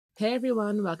Hey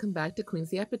everyone, welcome back to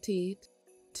Queen's Appetite.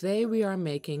 Today we are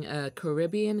making a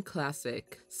Caribbean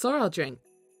classic, sorrel drink.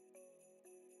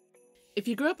 If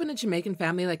you grew up in a Jamaican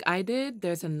family like I did,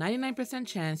 there's a 99%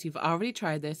 chance you've already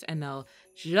tried this and know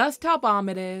just how bomb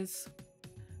it is.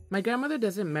 My grandmother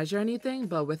doesn't measure anything,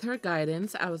 but with her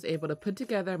guidance, I was able to put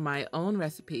together my own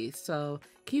recipe, so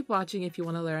keep watching if you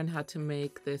want to learn how to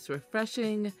make this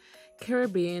refreshing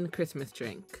Caribbean Christmas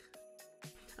drink.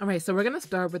 Alright, so we're going to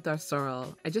start with our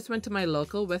sorrel. I just went to my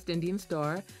local West Indian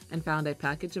store and found a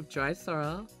package of dried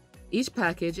sorrel. Each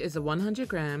package is 100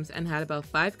 grams and had about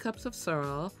 5 cups of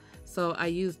sorrel, so I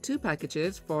used 2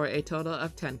 packages for a total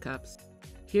of 10 cups.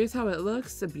 Here's how it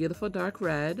looks, a beautiful dark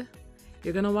red.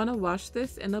 You're going to want to wash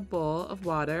this in a bowl of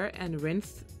water and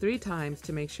rinse 3 times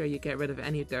to make sure you get rid of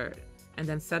any dirt, and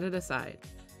then set it aside.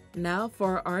 Now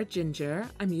for our ginger,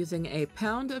 I'm using a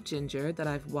pound of ginger that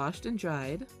I've washed and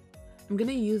dried. I'm going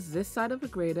to use this side of a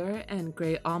grater and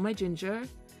grate all my ginger.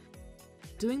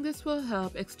 Doing this will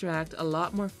help extract a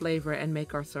lot more flavor and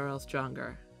make our sorrel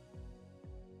stronger.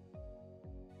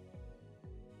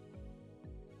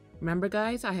 Remember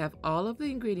guys, I have all of the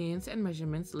ingredients and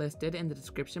measurements listed in the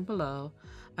description below.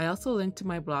 I also linked to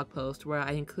my blog post where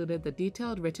I included the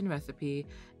detailed written recipe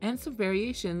and some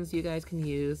variations you guys can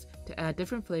use to add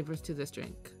different flavors to this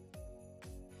drink.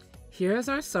 Here is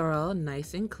our sorrel,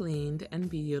 nice and cleaned and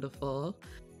beautiful.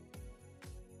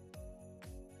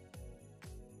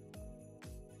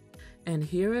 And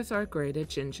here is our grated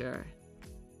ginger.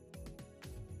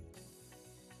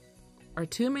 Our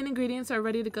 2 main ingredients are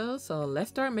ready to go, so let's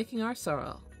start making our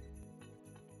sorrel.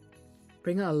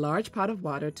 Bring a large pot of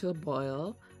water to a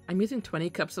boil. I'm using 20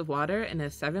 cups of water in a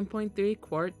 7.3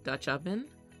 quart Dutch oven.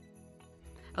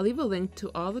 I'll leave a link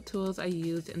to all the tools I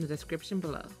used in the description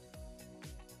below.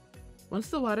 Once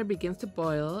the water begins to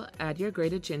boil, add your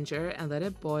grated ginger and let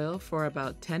it boil for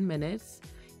about 10 minutes.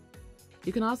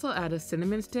 You can also add a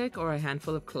cinnamon stick or a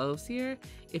handful of cloves here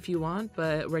if you want,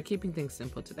 but we're keeping things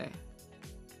simple today.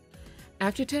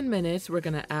 After 10 minutes, we're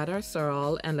going to add our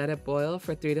sorrel and let it boil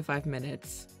for 3 to 5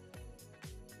 minutes.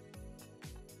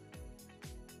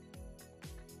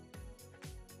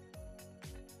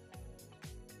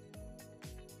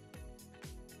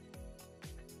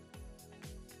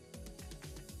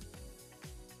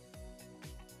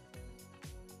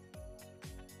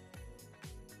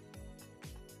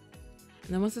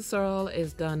 And then once the sorrel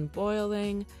is done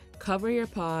boiling, cover your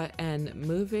pot and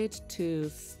move it to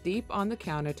steep on the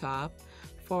countertop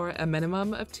for a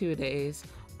minimum of 2 days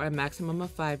or a maximum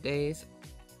of 5 days.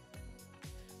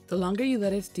 The longer you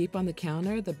let it steep on the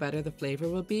counter, the better the flavor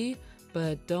will be,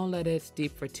 but don't let it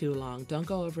steep for too long. Don't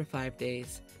go over 5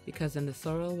 days because then the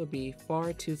sorrel will be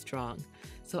far too strong.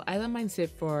 So I let mine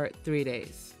sit for 3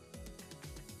 days.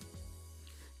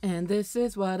 And this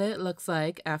is what it looks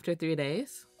like after 3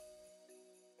 days.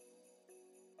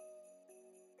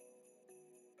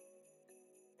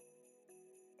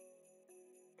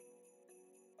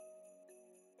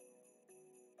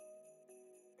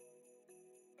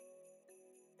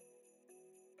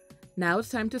 Now it's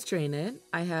time to strain it.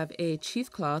 I have a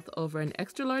cheesecloth over an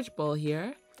extra large bowl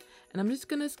here, and I'm just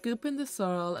going to scoop in the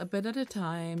sorrel a bit at a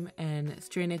time and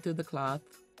strain it through the cloth.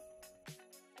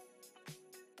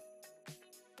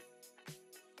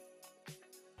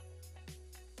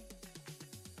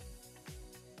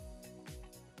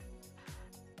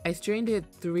 I strained it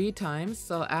 3 times,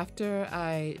 so after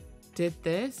I did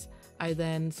this, I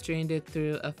then strained it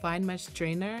through a fine mesh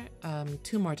strainer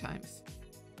 2 more times.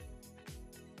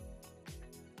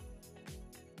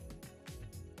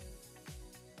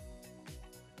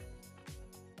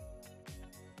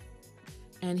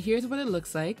 And here's what it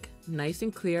looks like, nice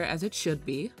and clear as it should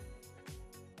be.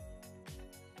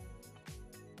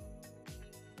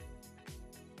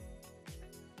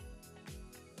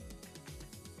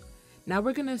 Now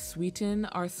we're gonna sweeten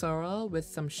our sorrel with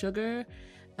some sugar.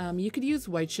 You could use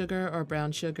white sugar or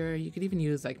brown sugar. You could even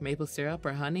use like maple syrup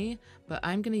or honey, but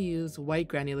I'm gonna use white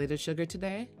granulated sugar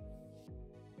today.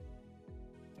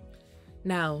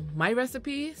 Now, my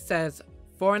recipe says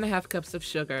 4.5 cups of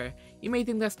sugar. You may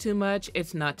think that's too much,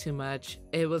 it's not too much.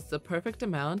 It was the perfect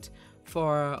amount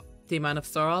for the amount of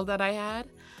sorrel that I had.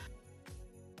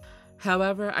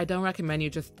 However, I don't recommend you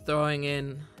just throwing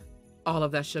in all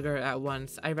of that sugar at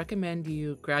once. I recommend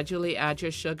you gradually add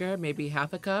your sugar, maybe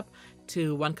half a cup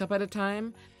to 1 cup at a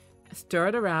time. Stir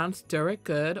it around, stir it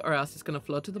good, or else it's gonna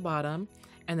float to the bottom,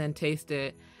 and then taste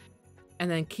it. And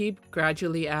then keep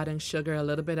gradually adding sugar a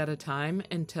little bit at a time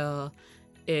until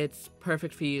it's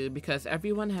perfect for you, because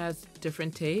everyone has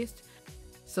different taste.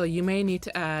 So you may need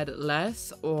to add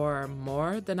less or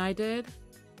more than I did,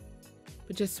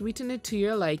 but just sweeten it to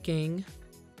your liking.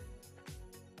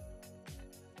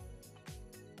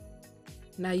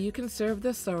 Now you can serve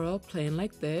the sorrel plain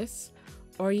like this,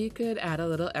 or you could add a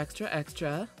little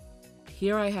extra.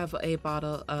 Here I have a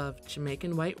bottle of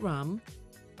Jamaican white rum,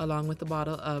 along with a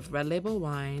bottle of red label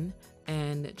wine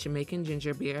and Jamaican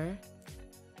ginger beer.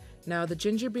 Now the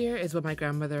ginger beer is what my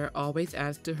grandmother always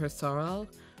adds to her sorrel.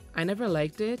 I never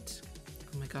liked it.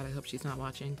 Oh my god, I hope she's not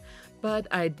watching. But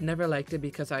I never liked it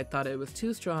because I thought it was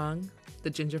too strong. The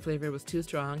ginger flavor was too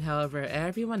strong. However,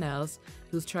 everyone else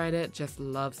who's tried it just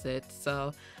loves it.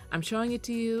 So I'm showing it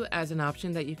to you as an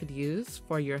option that you could use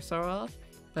for your sorrel.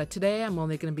 But today I'm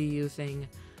only going to be using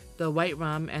the white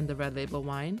rum and the red label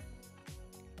wine.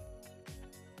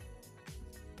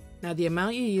 Now the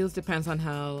amount you use depends on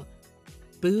how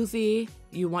boozy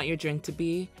you want your drink to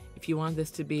be. If you want this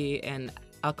to be an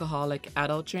alcoholic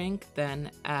adult drink,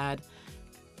 then add,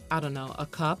 I don't know, a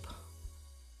cup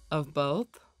of both.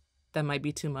 That might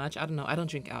be too much. I don't know. I don't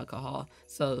drink alcohol.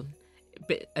 So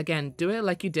again, do it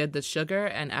like you did the sugar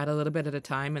and add a little bit at a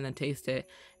time and then taste it.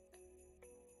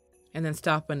 And then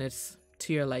stop when it's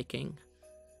to your liking.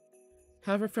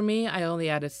 However, for me, I only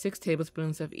added 6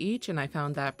 tablespoons of each and I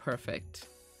found that perfect.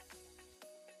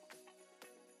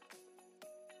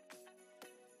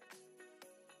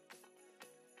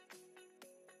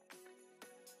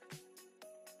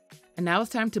 And now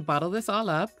it's time to bottle this all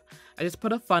up. I just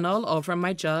put a funnel over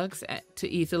my jugs to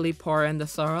easily pour in the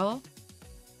sorrel.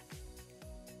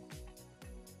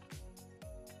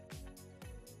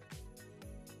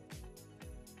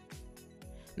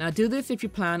 Now do this if you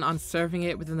plan on serving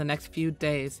it within the next few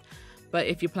days, but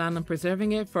if you plan on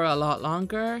preserving it for a lot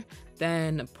longer,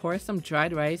 then pour some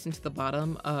dried rice into the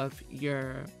bottom of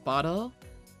your bottle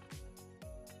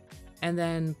and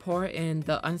then pour in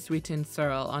the unsweetened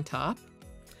sorrel on top.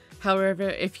 However,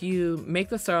 if you make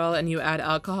the sorrel and you add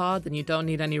alcohol, then you don't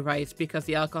need any rice because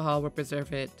the alcohol will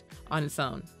preserve it on its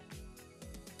own.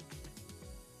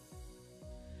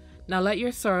 Now let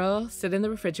your sorrel sit in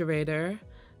the refrigerator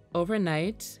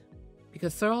overnight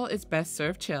because sorrel is best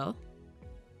served chill.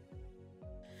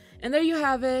 And there you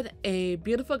have it, a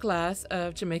beautiful glass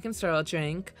of Jamaican Sorrel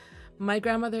Drink. My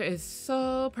grandmother is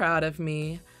so proud of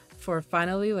me for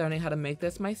finally learning how to make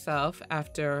this myself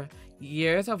after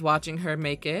years of watching her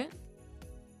make it.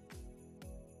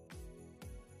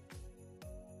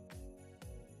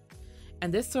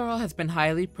 And this sorrel has been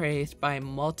highly praised by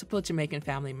multiple Jamaican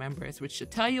family members, which should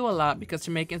tell you a lot because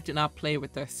Jamaicans do not play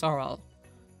with their sorrel.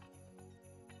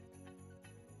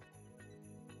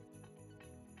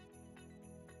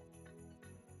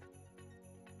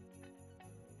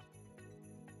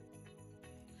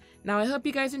 Now I hope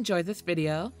you guys enjoyed this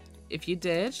video. If you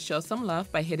did, show some love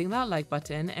by hitting that like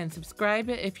button and subscribe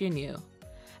if you're new.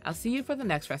 I'll see you for the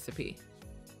next recipe.